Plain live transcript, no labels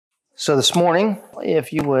So this morning,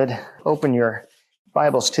 if you would open your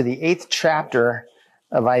Bibles to the 8th chapter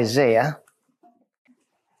of Isaiah.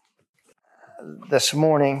 This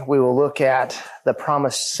morning, we will look at the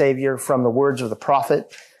promised Savior from the words of the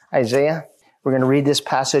prophet Isaiah. We're going to read this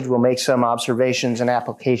passage. We'll make some observations and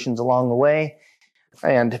applications along the way.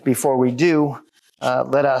 And before we do,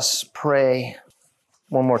 let us pray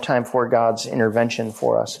one more time for God's intervention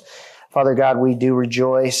for us. Father God, we do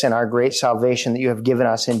rejoice in our great salvation that you have given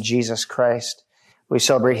us in Jesus Christ. We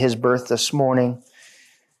celebrate his birth this morning.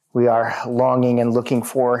 We are longing and looking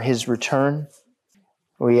for his return.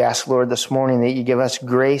 We ask, Lord, this morning that you give us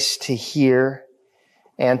grace to hear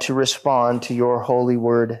and to respond to your holy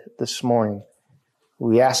word this morning.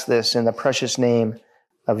 We ask this in the precious name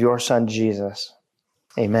of your Son, Jesus.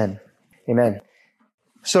 Amen. Amen.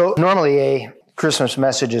 So normally a Christmas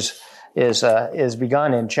message is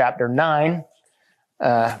begun in chapter 9,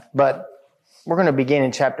 but we're going to begin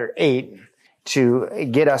in chapter 8 to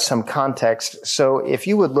get us some context. So if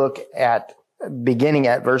you would look at beginning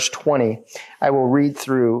at verse 20, I will read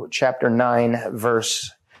through chapter 9,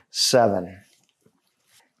 verse 7.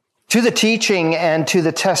 To the teaching and to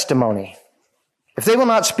the testimony. If they will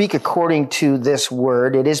not speak according to this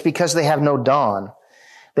word, it is because they have no dawn.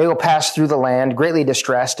 They will pass through the land, greatly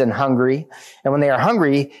distressed and hungry. And when they are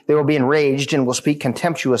hungry, they will be enraged and will speak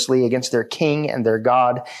contemptuously against their king and their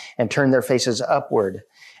God and turn their faces upward.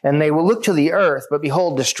 And they will look to the earth, but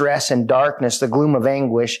behold distress and darkness, the gloom of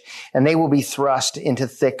anguish, and they will be thrust into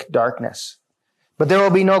thick darkness. But there will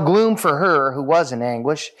be no gloom for her who was in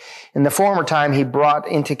anguish. In the former time, he brought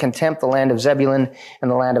into contempt the land of Zebulun and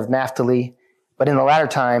the land of Naphtali. But in the latter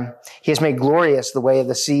time, he has made glorious the way of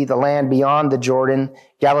the sea, the land beyond the Jordan,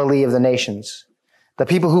 Galilee of the nations. The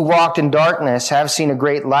people who walked in darkness have seen a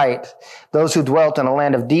great light. Those who dwelt in a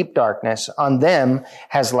land of deep darkness, on them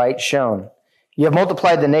has light shone. You have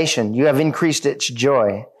multiplied the nation. You have increased its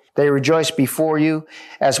joy. They rejoice before you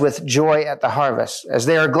as with joy at the harvest, as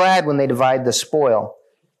they are glad when they divide the spoil.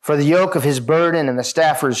 For the yoke of his burden and the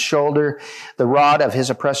staff of his shoulder, the rod of his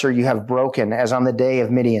oppressor you have broken, as on the day of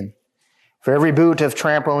Midian. For every boot of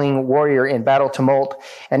trampling warrior in battle tumult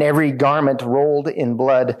and every garment rolled in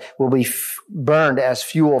blood will be burned as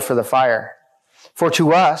fuel for the fire. For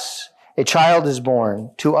to us a child is born,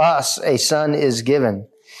 to us a son is given,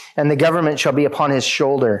 and the government shall be upon his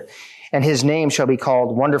shoulder, and his name shall be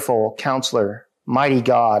called Wonderful Counselor, Mighty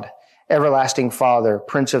God, Everlasting Father,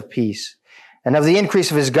 Prince of Peace. And of the increase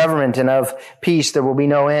of his government and of peace there will be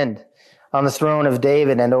no end. On the throne of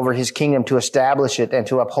David and over his kingdom, to establish it and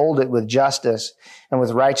to uphold it with justice and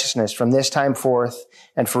with righteousness from this time forth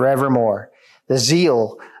and forevermore. The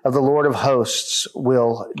zeal of the Lord of hosts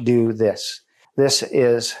will do this. This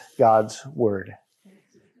is God's word.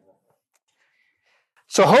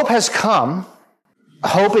 So hope has come,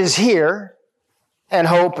 hope is here, and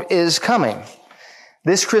hope is coming.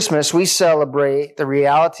 This Christmas, we celebrate the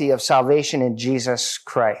reality of salvation in Jesus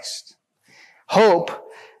Christ. Hope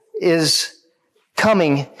is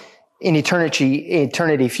coming in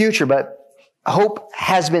eternity future, but hope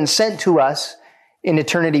has been sent to us in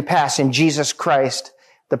eternity past in Jesus Christ,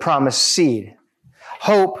 the promised seed.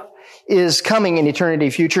 Hope is coming in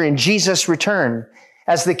eternity future in Jesus' return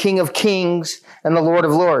as the King of Kings and the Lord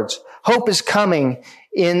of Lords. Hope is coming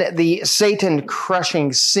in the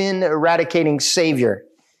Satan-crushing, sin-eradicating Savior.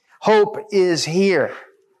 Hope is here.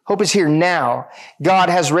 Hope is here now. God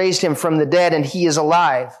has raised him from the dead and he is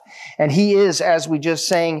alive. And he is, as we just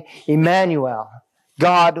sang, Emmanuel,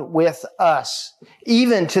 God with us,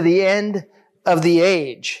 even to the end of the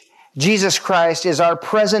age. Jesus Christ is our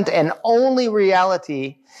present and only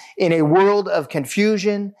reality in a world of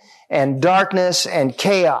confusion and darkness and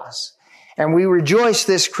chaos. And we rejoice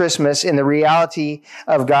this Christmas in the reality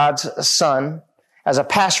of God's Son as a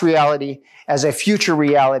past reality, as a future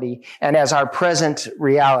reality, and as our present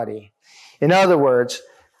reality. In other words,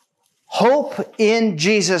 hope in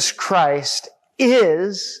Jesus Christ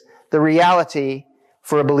is the reality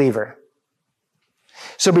for a believer.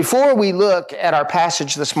 So before we look at our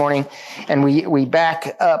passage this morning and we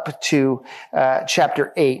back up to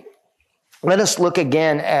chapter 8, let us look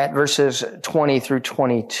again at verses 20 through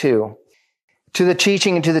 22. To the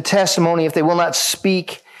teaching and to the testimony, if they will not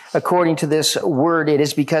speak according to this word, it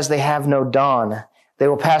is because they have no dawn. They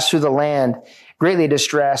will pass through the land, greatly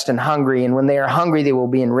distressed and hungry. And when they are hungry, they will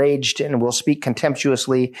be enraged and will speak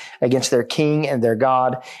contemptuously against their king and their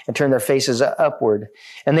God and turn their faces upward.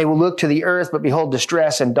 And they will look to the earth, but behold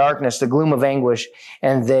distress and darkness, the gloom of anguish,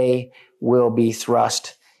 and they will be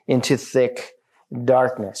thrust into thick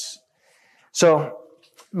darkness. So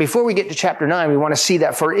before we get to chapter 9, we want to see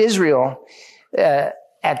that for Israel,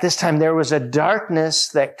 at this time there was a darkness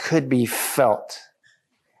that could be felt,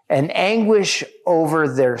 an anguish over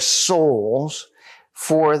their souls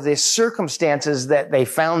for the circumstances that they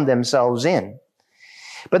found themselves in.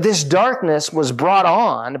 But this darkness was brought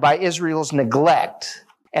on by Israel's neglect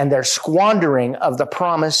and their squandering of the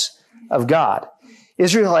promise of God.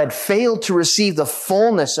 Israel had failed to receive the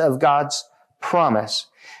fullness of God's promise.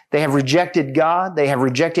 They have rejected God. They have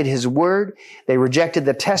rejected His word. They rejected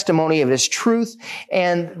the testimony of His truth,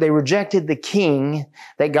 and they rejected the king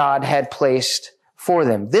that God had placed for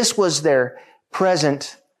them. This was their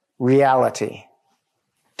present reality.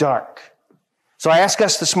 Dark. So I ask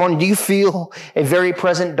us this morning, do you feel a very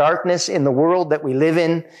present darkness in the world that we live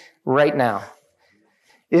in right now?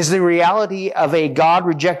 Is the reality of a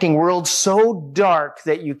God-rejecting world so dark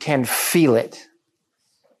that you can feel it?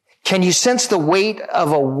 Can you sense the weight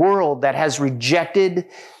of a world that has rejected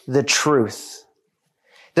the truth?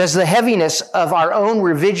 Does the heaviness of our own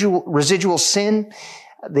residual sin,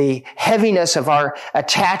 the heaviness of our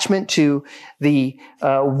attachment to the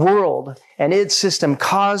world and its system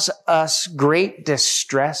cause us great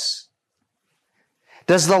distress?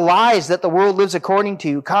 Does the lies that the world lives according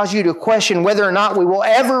to cause you to question whether or not we will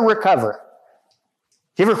ever recover?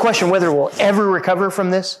 Do you ever question whether we'll ever recover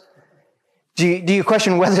from this? Do you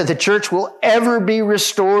question whether the church will ever be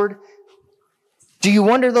restored? Do you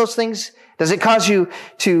wonder those things? Does it cause you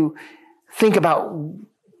to think about,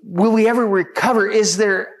 will we ever recover? Is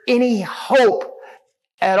there any hope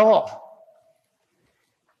at all?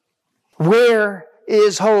 Where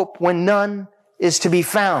is hope when none is to be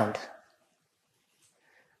found?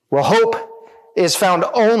 Well, hope is found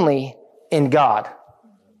only in God.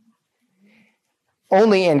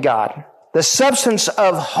 Only in God. The substance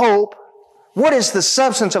of hope. What is the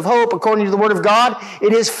substance of hope according to the Word of God?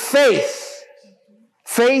 It is faith.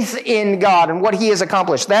 Faith in God and what He has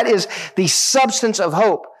accomplished. That is the substance of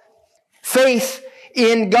hope. Faith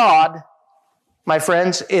in God, my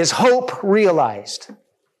friends, is hope realized.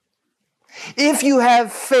 If you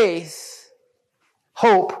have faith,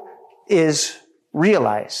 hope is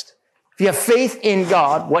realized. If you have faith in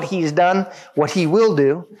God, what He's done, what He will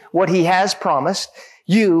do, what He has promised,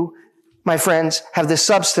 you, my friends, have the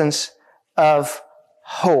substance of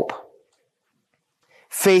hope.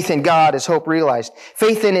 Faith in God is hope realized.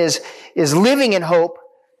 Faith in is living in hope.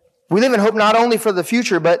 We live in hope not only for the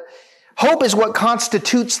future, but hope is what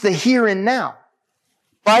constitutes the here and now.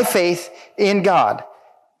 By faith in God.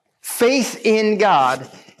 Faith in God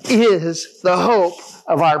is the hope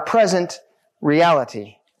of our present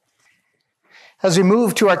reality. As we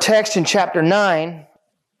move to our text in chapter 9,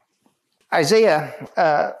 Isaiah,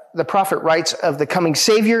 the prophet, writes of the coming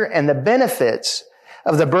Savior and the benefits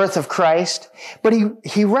of the birth of Christ, but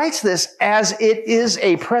he writes this as it is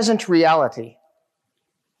a present reality.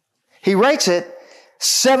 He writes it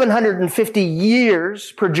 750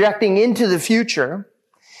 years projecting into the future,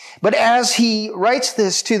 but as he writes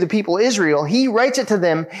this to the people of Israel, he writes it to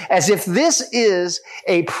them as if this is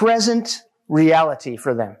a present reality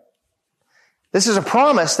for them. This is a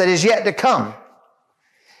promise that is yet to come.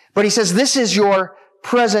 But he says, this is your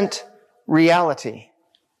present reality.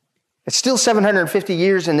 It's still 750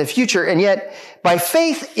 years in the future, and yet by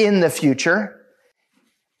faith in the future,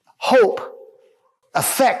 hope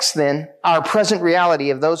affects then our present reality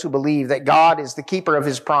of those who believe that God is the keeper of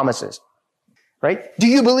His promises. Right? Do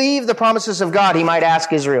you believe the promises of God? He might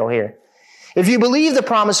ask Israel here. If you believe the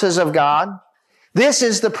promises of God, this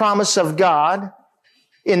is the promise of God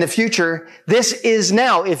in the future. This is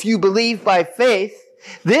now. If you believe by faith,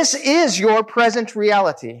 this is your present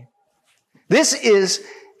reality. This is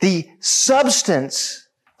the substance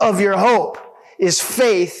of your hope, is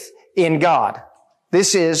faith in God.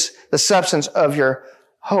 This is the substance of your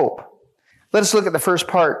hope. Let us look at the first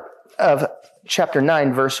part of chapter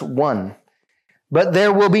 9, verse 1. But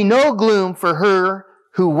there will be no gloom for her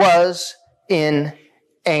who was in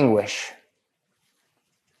anguish.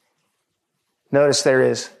 Notice there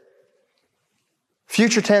is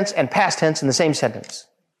future tense and past tense in the same sentence.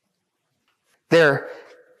 There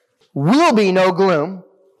will be no gloom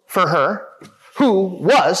for her who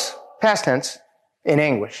was, past tense, in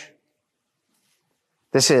anguish.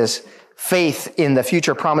 This is faith in the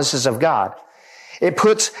future promises of God. It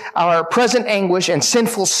puts our present anguish and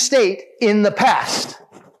sinful state in the past.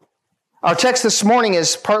 Our text this morning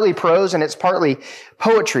is partly prose and it's partly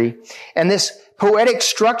poetry. And this poetic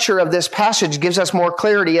structure of this passage gives us more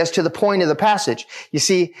clarity as to the point of the passage. You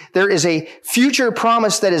see, there is a future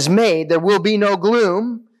promise that is made. There will be no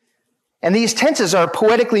gloom. And these tenses are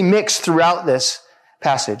poetically mixed throughout this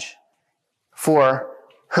passage for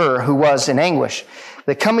her who was in anguish.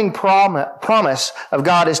 The coming promise of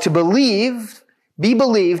God is to believe be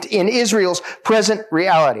believed in Israel's present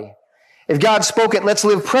reality. If God spoke it, let's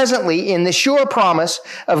live presently in the sure promise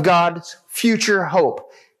of God's future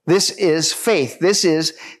hope. This is faith. This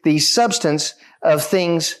is the substance of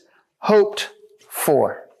things hoped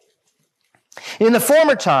for. In the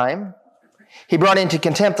former time, he brought into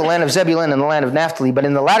contempt the land of Zebulun and the land of Naphtali, but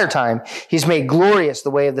in the latter time, he's made glorious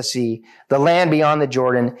the way of the sea, the land beyond the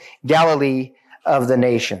Jordan, Galilee of the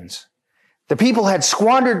nations. The people had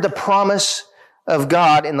squandered the promise of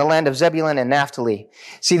God in the land of Zebulun and Naphtali.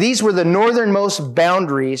 See, these were the northernmost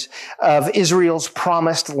boundaries of Israel's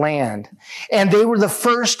promised land, and they were the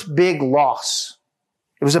first big loss.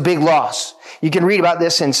 It was a big loss. You can read about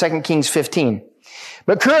this in 2 Kings 15.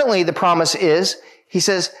 But currently the promise is, he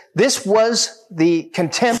says, this was the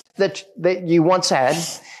contempt that you once had.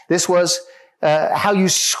 This was how you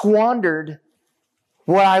squandered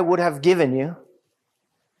what I would have given you.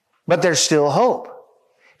 But there's still hope.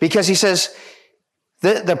 Because he says,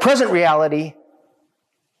 the present reality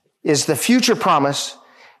is the future promise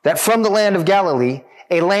that from the land of Galilee,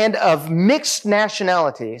 a land of mixed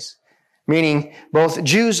nationalities, meaning both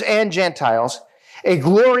Jews and Gentiles, a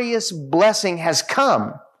glorious blessing has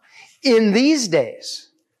come. In these days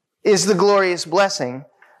is the glorious blessing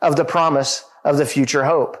of the promise of the future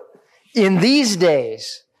hope. In these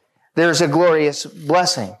days, there's a glorious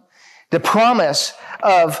blessing. The promise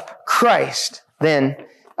of Christ, then,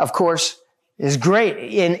 of course, is great.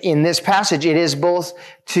 In this passage, it is both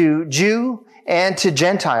to Jew and to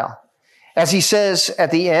Gentile. As he says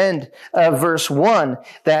at the end of verse 1,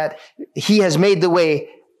 that he has made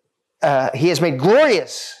he has made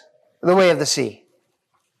glorious the way of the sea.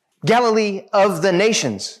 Galilee of the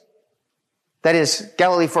nations. That is,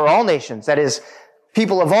 Galilee for all nations. That is,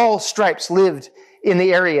 people of all stripes lived in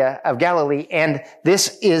the area of Galilee, and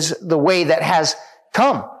this is the way that has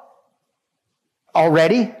come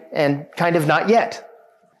already and kind of not yet.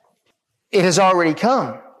 It has already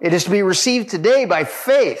come. It is to be received today by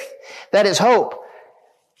faith. That is hope.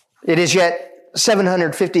 It is yet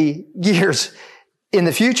 750 years in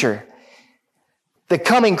the future. The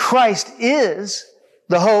coming Christ is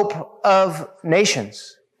the hope of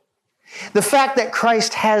nations. The fact that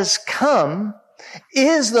Christ has come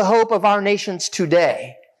is the hope of our nations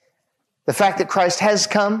today. The fact that Christ has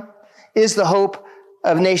come is the hope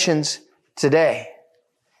of nations today.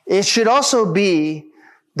 It should also be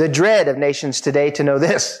the dread of nations today to know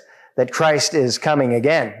this, that Christ is coming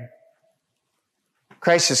again.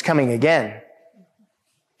 Christ is coming again.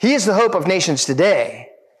 He is the hope of nations today,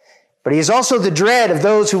 but he is also the dread of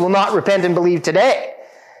those who will not repent and believe today.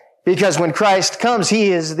 Because when Christ comes,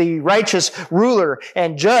 he is the righteous ruler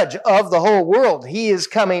and judge of the whole world. He is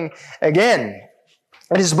coming again.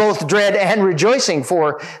 It is both dread and rejoicing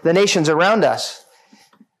for the nations around us.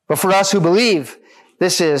 But for us who believe,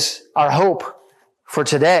 this is our hope for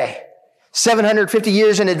today. 750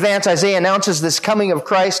 years in advance, Isaiah announces this coming of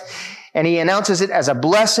Christ, and he announces it as a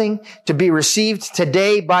blessing to be received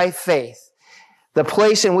today by faith. The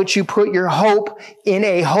place in which you put your hope in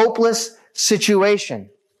a hopeless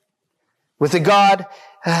situation. With the God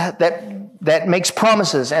that makes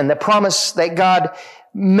promises and the promise that God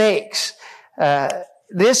makes.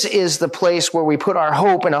 This is the place where we put our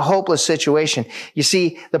hope in a hopeless situation. You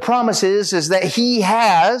see, the promise is that he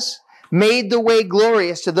has made the way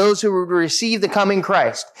glorious to those who would receive the coming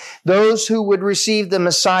Christ. Those who would receive the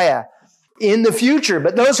Messiah in the future.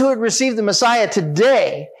 But those who would receive the Messiah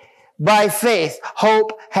today, by faith,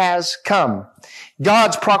 hope has come.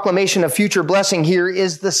 God's proclamation of future blessing here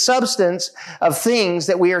is the substance of things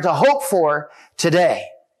that we are to hope for today.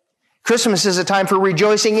 Christmas is a time for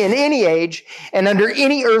rejoicing in any age and under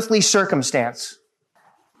any earthly circumstance.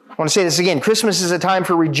 I want to say this again. Christmas is a time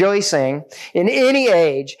for rejoicing in any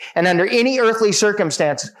age and under any earthly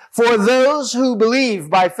circumstance for those who believe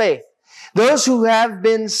by faith. Those who have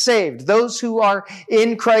been saved, those who are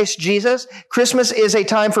in Christ Jesus. Christmas is a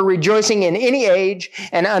time for rejoicing in any age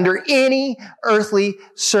and under any earthly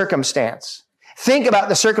circumstance. Think about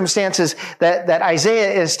the circumstances that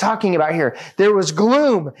Isaiah is talking about here. There was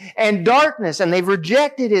gloom and darkness, and they've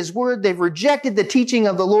rejected his word. They've rejected the teaching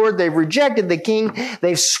of the Lord. They've rejected the king.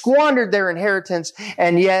 They've squandered their inheritance.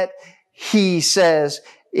 And yet he says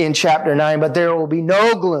in chapter 9, but there will be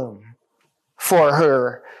no gloom for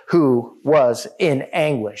her who was in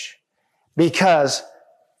anguish, because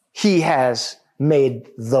he has made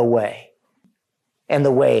the way, and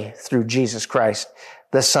the way through Jesus Christ,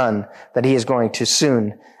 the Son that he is going to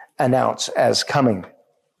soon announce as coming.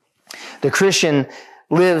 The Christian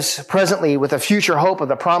lives presently with a future hope of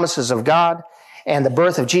the promises of God, and the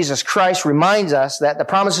birth of Jesus Christ reminds us that the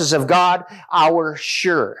promises of God are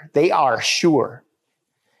sure. They are sure.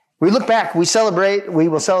 We look back, we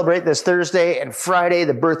will celebrate this Thursday and Friday,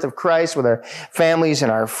 the birth of Christ with our families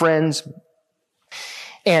and our friends.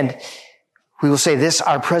 And we will say this,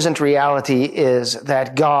 our present reality is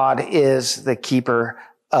that God is the keeper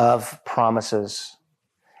of promises.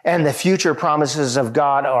 And the future promises of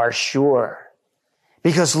God are sure.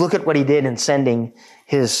 Because look at what he did in sending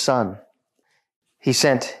his son. He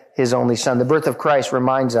sent his only son. The birth of Christ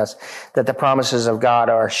reminds us that the promises of God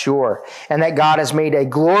are sure and that God has made a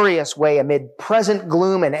glorious way amid present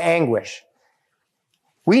gloom and anguish.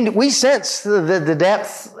 We sense the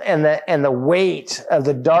depth and the weight of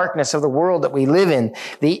the darkness of the world that we live in,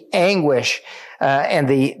 the anguish and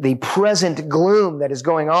the present gloom that is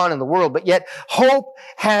going on in the world. But yet hope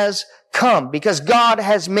has come because God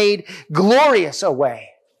has made glorious a way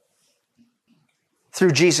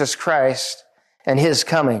through Jesus Christ and his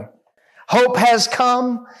coming. Hope has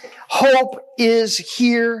come. Hope is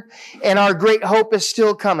here, and our great hope is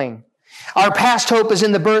still coming. Our past hope is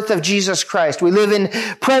in the birth of Jesus Christ. We live in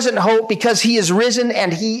present hope because he is risen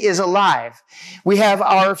and he is alive. We have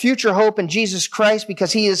our future hope in Jesus Christ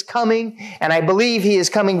because he is coming, and I believe he is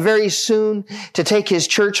coming very soon to take his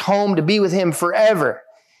church home to be with him forever.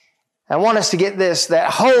 I want us to get this,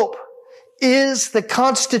 that hope is the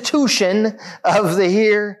constitution of the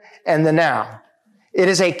here and the now. It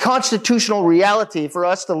is a constitutional reality for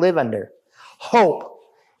us to live under. Hope.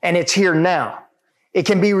 And it's here now. It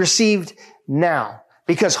can be received now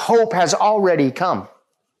because hope has already come.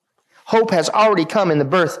 Hope has already come in the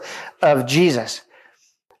birth of Jesus.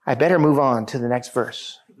 I better move on to the next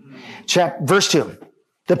verse. Verse 2.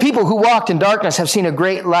 The people who walked in darkness have seen a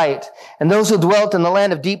great light, and those who dwelt in the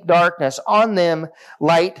land of deep darkness, on them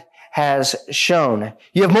light has shone.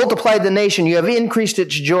 You have multiplied the nation. You have increased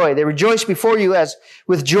its joy. They rejoice before you as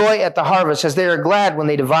with joy at the harvest, as they are glad when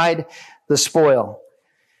they divide the spoil.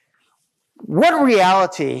 What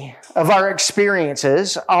reality of our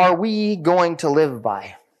experiences are we going to live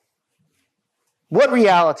by? What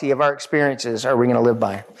reality of our experiences are we going to live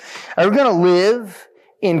by? Are we going to live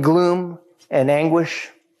in gloom and anguish?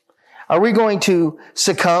 Are we going to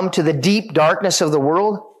succumb to the deep darkness of the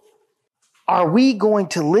world? Are we going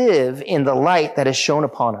to live in the light that is shown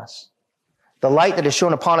upon us? The light that is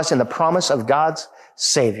shown upon us in the promise of God's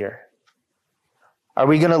Savior. Are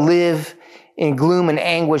we going to live in gloom and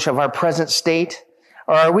anguish of our present state?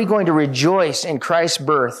 Or are we going to rejoice in Christ's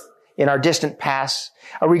birth in our distant past?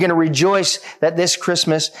 Are we going to rejoice that this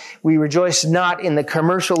Christmas we rejoice not in the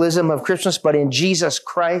commercialism of Christmas, but in Jesus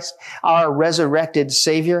Christ, our resurrected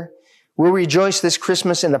Savior? We'll rejoice this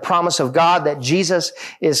Christmas in the promise of God that Jesus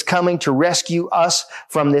is coming to rescue us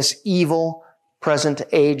from this evil present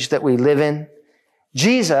age that we live in.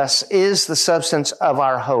 Jesus is the substance of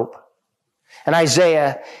our hope. And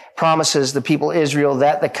Isaiah promises the people of Israel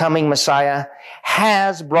that the coming Messiah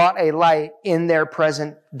has brought a light in their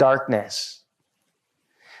present darkness.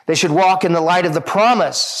 They should walk in the light of the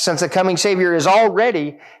promise, since the coming Savior is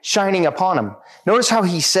already shining upon them. Notice how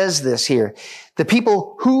he says this here. The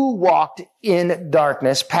people who walked in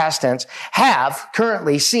darkness, past tense, have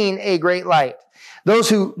currently seen a great light. Those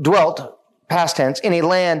who dwelt, past tense, in a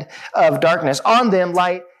land of darkness, on them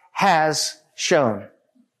light has shone.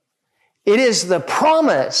 It is the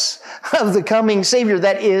promise of the coming Savior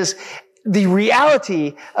that is the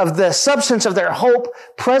reality of the substance of their hope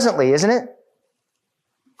presently, isn't it?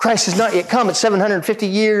 Christ has not yet come. It's 750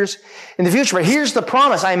 years in the future. But here's the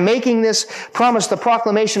promise. I'm making this promise, the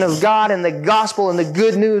proclamation of God and the gospel and the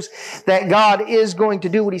good news that God is going to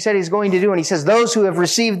do what he said he's going to do. And he says, those who have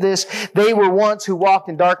received this, they were once who walked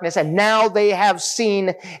in darkness, and now they have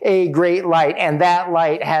seen a great light, and that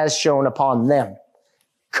light has shone upon them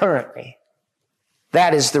currently.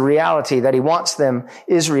 That is the reality that he wants them,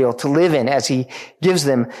 Israel, to live in as he gives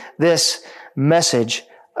them this message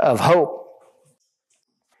of hope.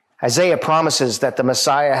 Isaiah promises that the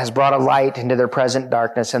Messiah has brought a light into their present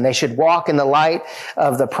darkness, and they should walk in the light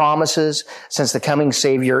of the promises, since the coming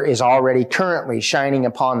Savior is already currently shining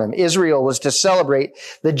upon them. Israel was to celebrate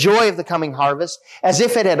the joy of the coming harvest as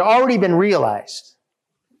if it had already been realized.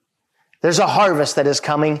 There's a harvest that is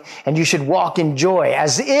coming, and you should walk in joy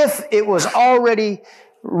as if it was already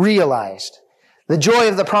realized. The joy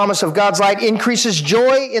of the promise of God's light increases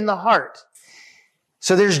joy in the heart.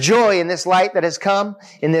 So there's joy in this light that has come,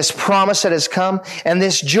 in this promise that has come, and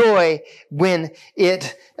this joy when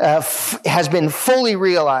it has been fully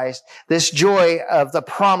realized, this joy of the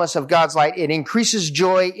promise of God's light, it increases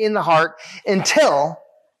joy in the heart until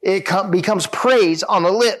it becomes praise on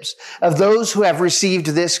the lips of those who have received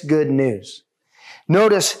this good news.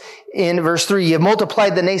 Notice in verse 3, you have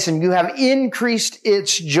multiplied the nation, you have increased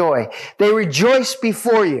its joy. They rejoice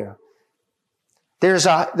before you. There's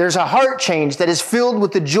a heart change that is filled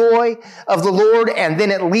with the joy of the Lord, and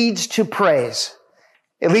then it leads to praise.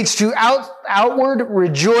 It leads to outward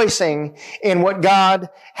rejoicing in what God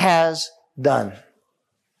has done.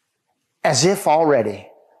 As if already,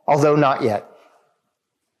 although not yet.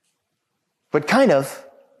 But kind of,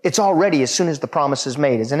 it's already as soon as the promise is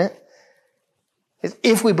made, isn't it?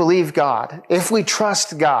 If we believe God, if we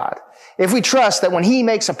trust God, if we trust that when He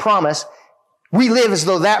makes a promise, we live as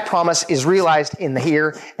though that promise is realized in the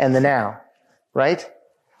here and the now, right?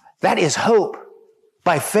 That is hope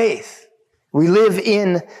by faith. We live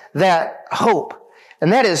in that hope.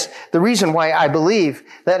 And that is the reason why I believe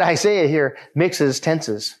that Isaiah here mixes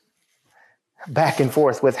tenses back and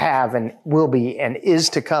forth with have and will be and is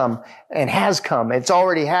to come and has come. It's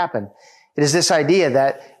already happened. It is this idea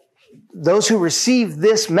that those who receive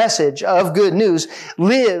this message of good news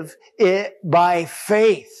live it by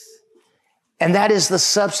faith. And that is the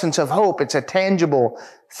substance of hope. It's a tangible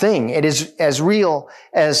thing. It is as real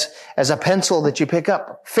as a pencil that you pick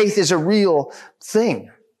up. Faith is a real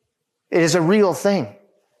thing. It is a real thing.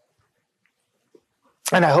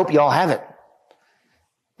 And I hope you all have it.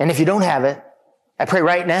 And if you don't have it, I pray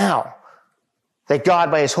right now that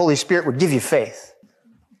God by His Holy Spirit would give you faith.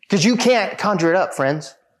 Because you can't conjure it up,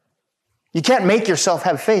 friends. You can't make yourself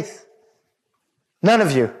have faith. None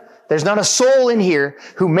of you. There's not a soul in here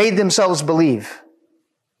who made themselves believe.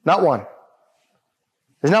 Not one.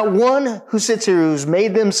 There's not one who sits here who's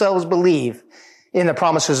made themselves believe in the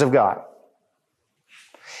promises of God.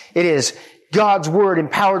 It is God's Word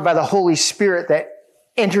empowered by the Holy Spirit that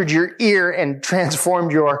entered your ear and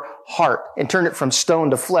transformed your heart and turned it from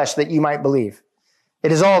stone to flesh that you might believe.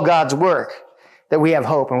 It is all God's work that we have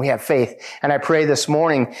hope and we have faith. And I pray this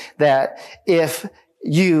morning that if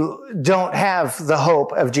you don't have the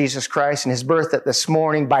hope of Jesus Christ and His birth, that this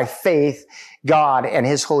morning by faith, God and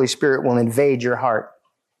His Holy Spirit will invade your heart.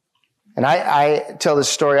 And I tell this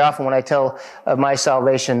story often when I tell of my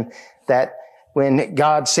salvation, that when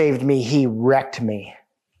God saved me, He wrecked me.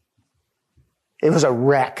 It was a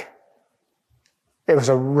wreck. It was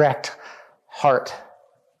a wrecked heart.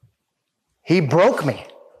 He broke me.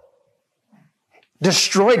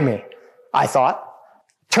 Destroyed me, I thought.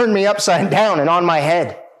 Turned me upside down and on my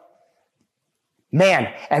head.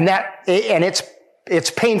 Man, and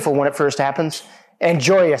it's painful when it first happens and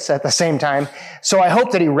joyous at the same time. So I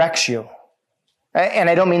hope that He wrecks you. And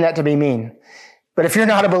I don't mean that to be mean. But if you're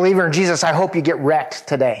not a believer in Jesus, I hope you get wrecked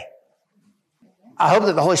today. I hope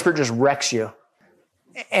that the Holy Spirit just wrecks you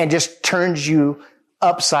and just turns you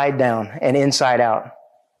upside down and inside out.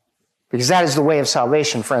 Because that is the way of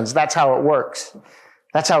salvation, friends. That's how it works.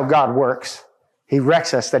 That's how God works. He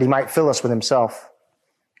wrecks us that He might fill us with Himself.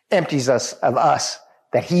 Empties us of us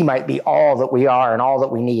that He might be all that we are and all that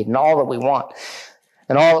we need and all that we want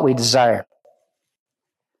and all that we desire.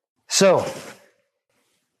 So,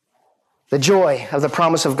 the joy of the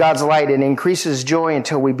promise of God's light, it increases joy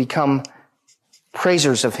until we become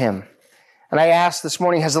praisers of Him. And I ask this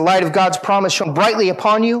morning, has the light of God's promise shone brightly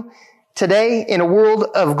upon you today in a world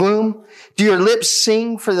of gloom? Do your lips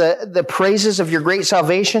sing for the praises of your great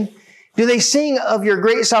salvation? Do they sing of your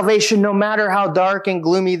great salvation no matter how dark and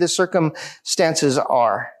gloomy the circumstances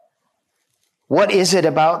are? What is it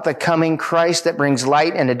about the coming Christ that brings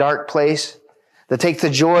light in a dark place, that takes the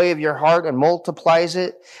joy of your heart and multiplies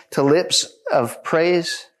it to lips of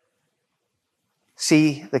praise?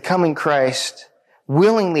 See, the coming Christ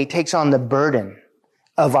willingly takes on the burden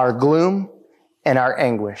of our gloom and our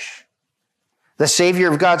anguish. The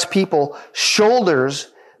Savior of God's people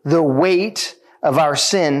shoulders the weight of our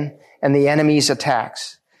sin and the enemy's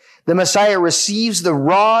attacks. The Messiah receives the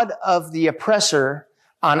rod of the oppressor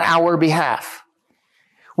on our behalf.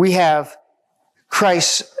 We have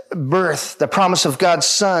Christ's birth, the promise of God's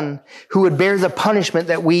Son, who would bear the punishment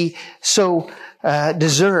that we so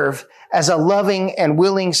deserve as a loving and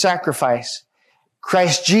willing sacrifice.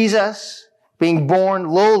 Christ Jesus, being born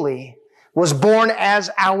lowly, was born as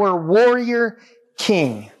our warrior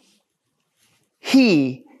king.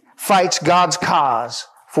 He fights God's cause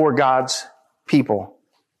for God's people.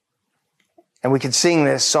 And we could sing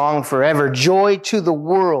this song forever. Joy to the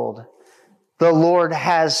world, the Lord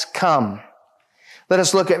has come. Let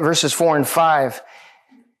us look at verses 4 and 5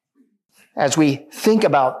 as we think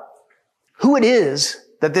about who it is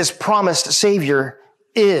that this promised Savior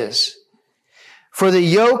is. For the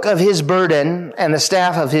yoke of His burden and the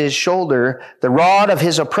staff of His shoulder, the rod of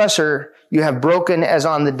His oppressor, you have broken as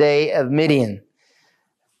on the day of Midian.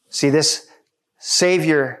 See, this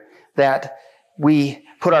Savior that we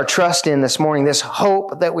put our trust in this morning, this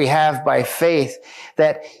hope that we have by faith,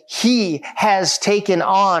 that He has taken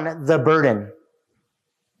on the burden.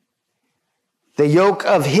 The yoke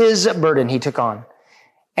of his burden he took on.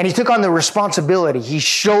 And he took on the responsibility. He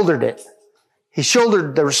shouldered it. He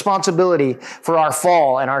shouldered the responsibility for our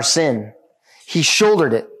fall and our sin. He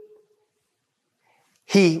shouldered it.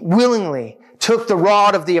 He willingly took the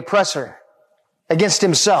rod of the oppressor against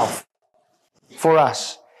himself for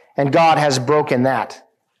us. And God has broken that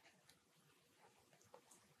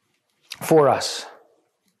for us.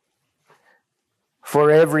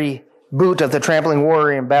 For every boot of the trampling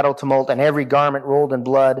warrior in battle tumult and every garment rolled in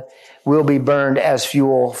blood will be burned as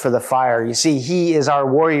fuel for the fire. You see, he is our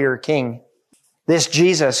warrior king. This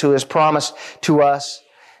Jesus who has promised to us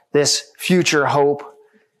this future hope.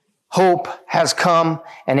 Hope has come,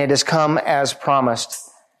 and it has come as promised.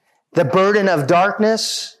 The burden of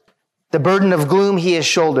darkness, the burden of gloom he has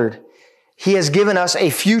shouldered. He has given us a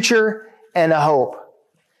future and a hope.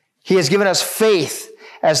 He has given us faith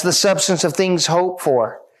as the substance of things hoped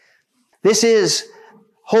for. This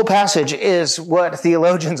whole passage is what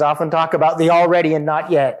theologians often talk about, the already and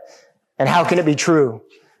not yet. And how can it be true?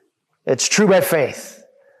 It's true by faith.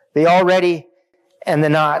 The already and the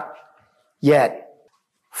not yet.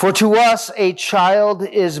 For to us a child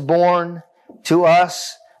is born, to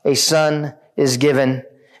us a son is given,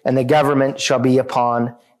 and the government shall be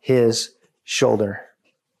upon his shoulder.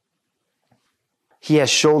 He has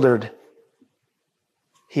shouldered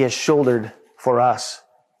for us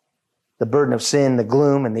the burden of sin, the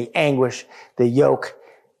gloom, and the anguish, the yoke.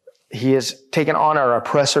 He has taken on our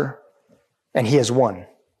oppressor, and he has won.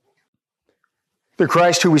 The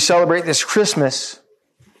Christ who we celebrate this Christmas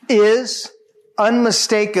is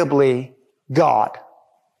unmistakably God.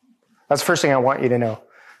 That's the first thing I want you to know.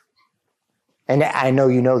 And I know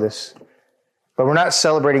you know this. But we're not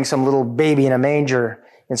celebrating some little baby in a manger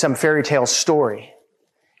in some fairy tale story.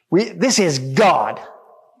 This is God.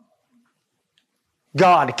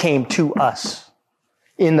 God came to us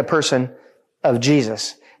in the person of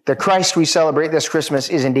Jesus. The Christ we celebrate this Christmas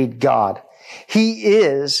is indeed God. He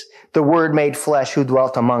is the Word made flesh who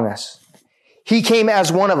dwelt among us. He came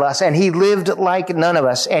as one of us, and he lived like none of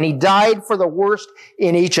us, and he died for the worst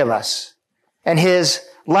in each of us. And his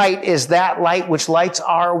light is that light which lights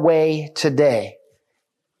our way today,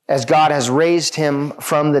 as God has raised him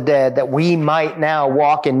from the dead, that we might now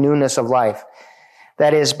walk in newness of life.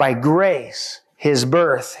 That is, by grace, his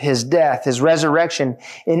birth, his death, his resurrection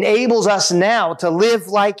enables us now to live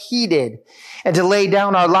like he did and to lay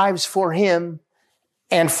down our lives for him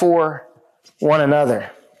and for one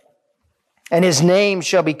another. And his name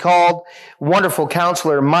shall be called Wonderful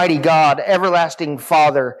Counselor, Mighty God, Everlasting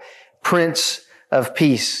Father, Prince of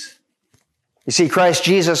Peace. You see, Christ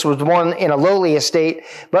Jesus was born in a lowly estate,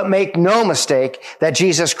 but make no mistake that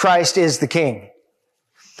Jesus Christ is the King.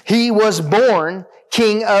 He was born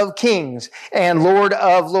King of Kings and Lord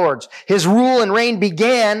of Lords. His rule and reign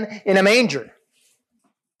began in a manger.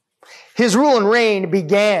 His rule and reign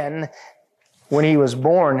began when he was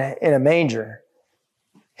born in a manger.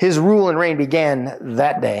 His rule and reign began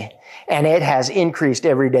that day, and it has increased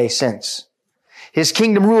every day since. His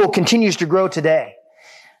kingdom rule continues to grow today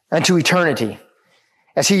unto eternity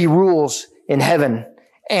as he rules in heaven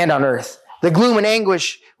and on earth. The gloom and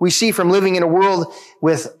anguish we see from living in a world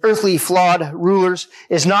with earthly flawed rulers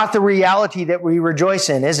is not the reality that we rejoice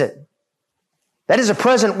in, is it? That is a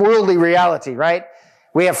present worldly reality, right?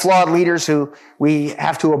 We have flawed leaders who we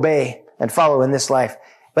have to obey and follow in this life.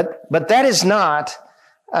 But that is not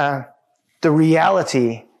the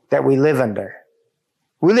reality that we live under.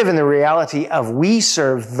 We live in the reality of we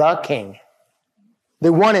serve the King,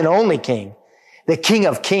 the one and only King, the King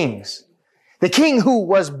of Kings, the King who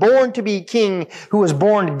was born to be King, who was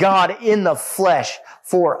born God in the flesh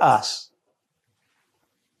for us.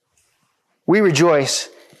 We rejoice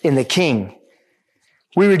in the King.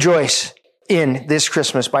 We rejoice in this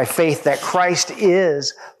Christmas by faith that Christ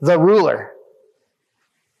is the ruler.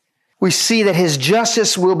 We see that his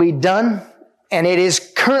justice will be done, and it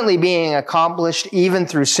is currently being accomplished even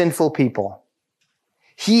through sinful people.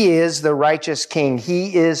 He is the righteous King.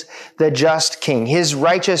 He is the just King. His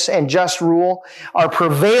righteous and just rule are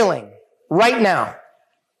prevailing right now,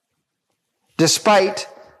 despite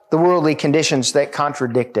the worldly conditions that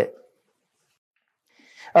contradict it.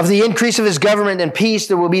 Of the increase of his government and peace,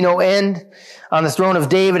 there will be no end on the throne of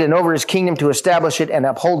David and over his kingdom to establish it and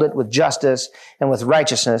uphold it with justice and with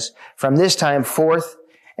righteousness from this time forth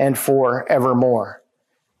and forevermore.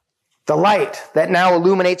 The light that now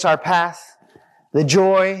illuminates our path, the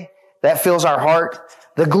joy that fills our heart,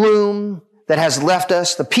 the gloom that has left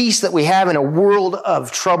us, the peace that we have in a world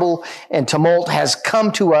of trouble and tumult has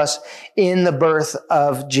come to us in the birth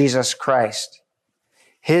of Jesus Christ.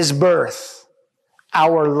 His birth,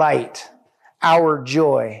 our light, our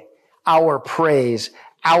joy, our praise,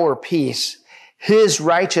 our peace. His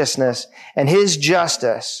righteousness and his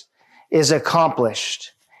justice is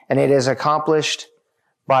accomplished. And it is accomplished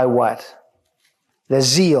by what? The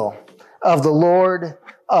zeal of the Lord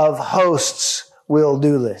of hosts will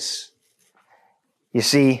do this. You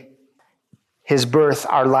see, his birth,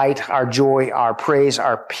 our light, our joy, our praise,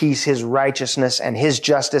 our peace, his righteousness, and his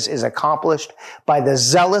justice is accomplished by the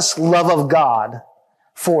zealous love of God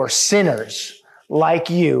for sinners like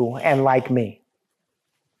you and like me.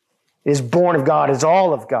 It is born of God, is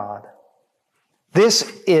all of God. This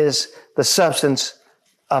is the substance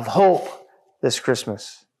of hope this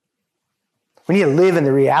Christmas. We need to live in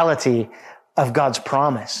the reality of God's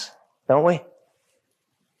promise, don't we?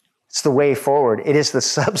 It's the way forward. It is the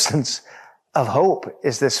substance of hope,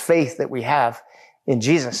 is this faith that we have in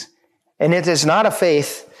Jesus. And it is not a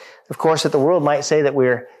faith, of course, that the world might say that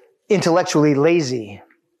we're intellectually lazy,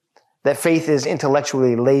 that faith is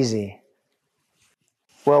intellectually lazy.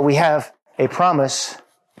 Well, we have a promise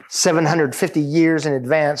 750 years in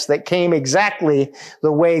advance that came exactly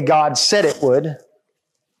the way God said it would.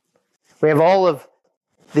 We have all of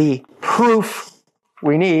the proof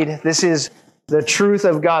we need. This is the truth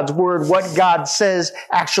of God's word. What God says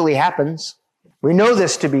actually happens. We know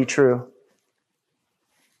this to be true.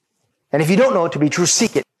 And if you don't know it to be true,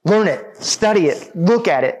 seek it, learn it, study it, look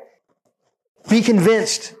at it. Be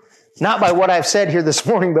convinced, not by what I've said here this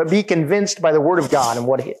morning, but be convinced by the word of God and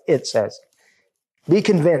what it says. Be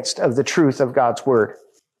convinced of the truth of God's word.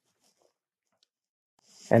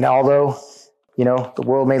 And although, the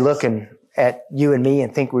world may look at you and me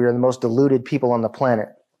and think we are the most deluded people on the planet,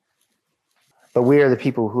 but we are the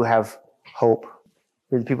people who have hope.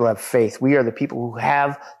 We're the people who have faith. We are the people who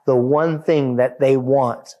have the one thing that they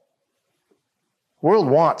want. The world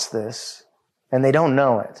wants this, and they don't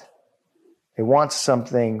know it. They want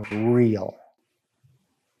something real.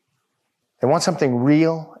 They want something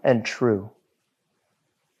real and true.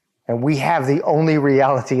 And we have the only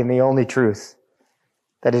reality and the only truth.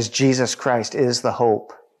 That is, Jesus Christ is the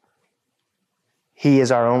hope. He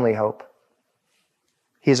is our only hope.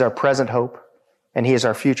 He is our present hope, and he is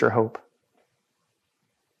our future hope.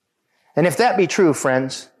 And if that be true,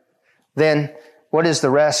 friends, then what is the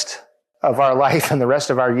rest of our life and the rest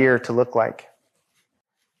of our year to look like?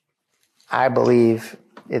 I believe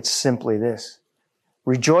it's simply this.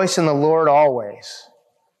 Rejoice in the Lord always.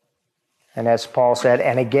 And as Paul said,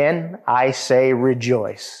 and again, I say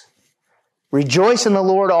rejoice. Rejoice in the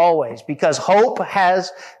Lord always, because hope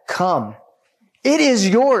has come. It is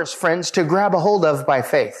yours, friends, to grab a hold of by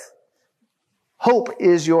faith. Hope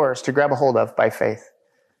is yours to grab a hold of by faith.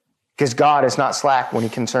 Because God is not slack when he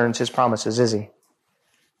concerns his promises, is he?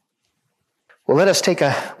 Well, let us take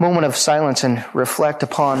a moment of silence and reflect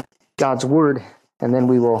upon God's word, and then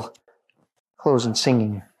we will close in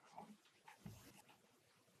singing.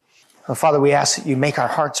 Oh, Father, we ask that you make our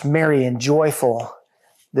hearts merry and joyful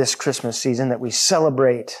this Christmas season, that we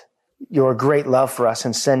celebrate your great love for us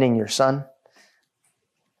in sending your Son,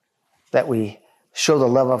 that we show the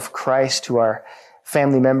love of Christ to our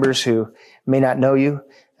family members who may not know you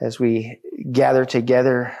as we gather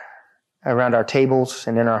together around our tables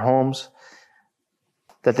and in our homes,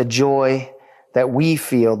 that the joy that we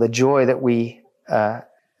feel, the joy that we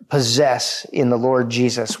possess in the Lord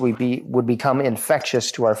Jesus would become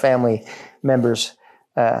infectious to our family members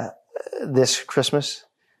this Christmas,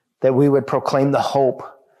 that we would proclaim the hope,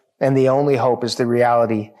 and the only hope is the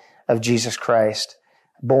reality of Jesus Christ,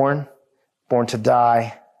 born to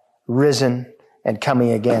die, risen, and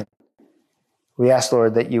coming again. We ask,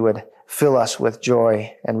 Lord, that you would fill us with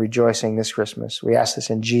joy and rejoicing this Christmas. We ask this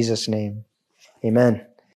in Jesus' name. Amen.